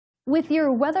With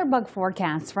your weather bug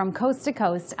forecast from coast to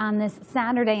coast on this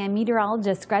Saturday, I'm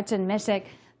meteorologist Gretchen Mishik.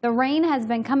 The rain has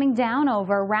been coming down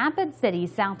over Rapid City,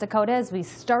 South Dakota as we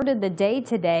started the day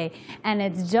today, and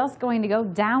it's just going to go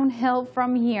downhill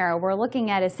from here. We're looking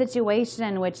at a situation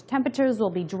in which temperatures will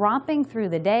be dropping through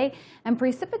the day, and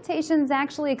precipitation is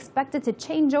actually expected to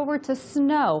change over to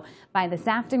snow by this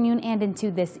afternoon and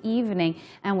into this evening.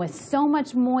 And with so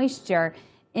much moisture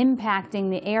impacting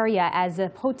the area as a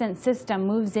potent system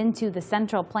moves into the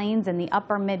Central Plains and the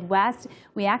upper Midwest,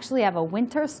 we actually have a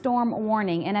winter storm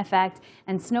warning in effect,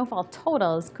 and snowfall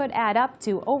totals could add up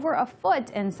to over a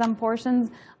foot in some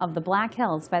portions of the Black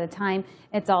Hills by the time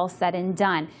it's all said and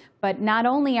done. But not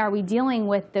only are we dealing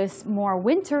with this more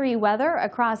wintry weather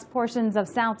across portions of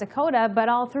South Dakota, but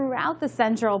all throughout the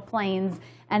Central Plains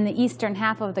and the eastern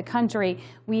half of the country,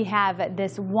 we have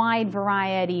this wide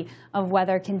variety of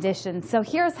weather conditions. So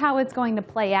here's how it's going to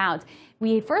play out.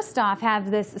 We first off have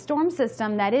this storm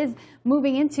system that is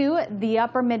moving into the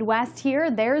upper Midwest here.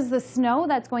 There's the snow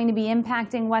that's going to be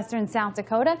impacting western South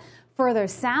Dakota. Further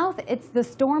south, it's the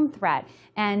storm threat,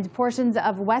 and portions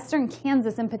of western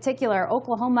Kansas in particular,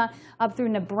 Oklahoma up through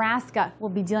Nebraska will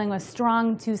be dealing with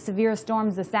strong to severe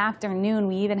storms this afternoon.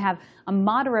 We even have a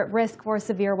moderate risk for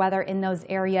severe weather in those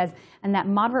areas, and that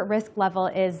moderate risk level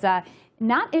is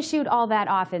not issued all that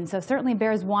often, so certainly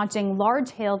bears watching.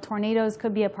 Large hail tornadoes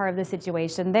could be a part of the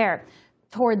situation there.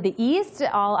 Toward the east,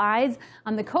 all eyes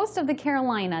on the coast of the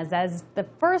Carolinas as the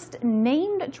first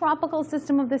named tropical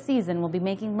system of the season will be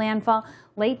making landfall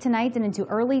late tonight and into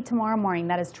early tomorrow morning.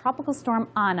 That is Tropical Storm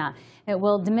Ana. It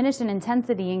will diminish in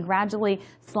intensity and gradually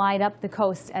slide up the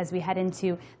coast as we head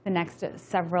into the next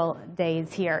several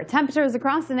days here. Temperatures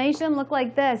across the nation look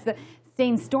like this.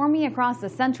 Staying stormy across the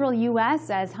central U.S.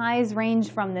 as highs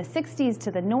range from the 60s to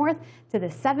the north to the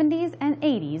 70s and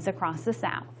 80s across the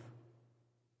south.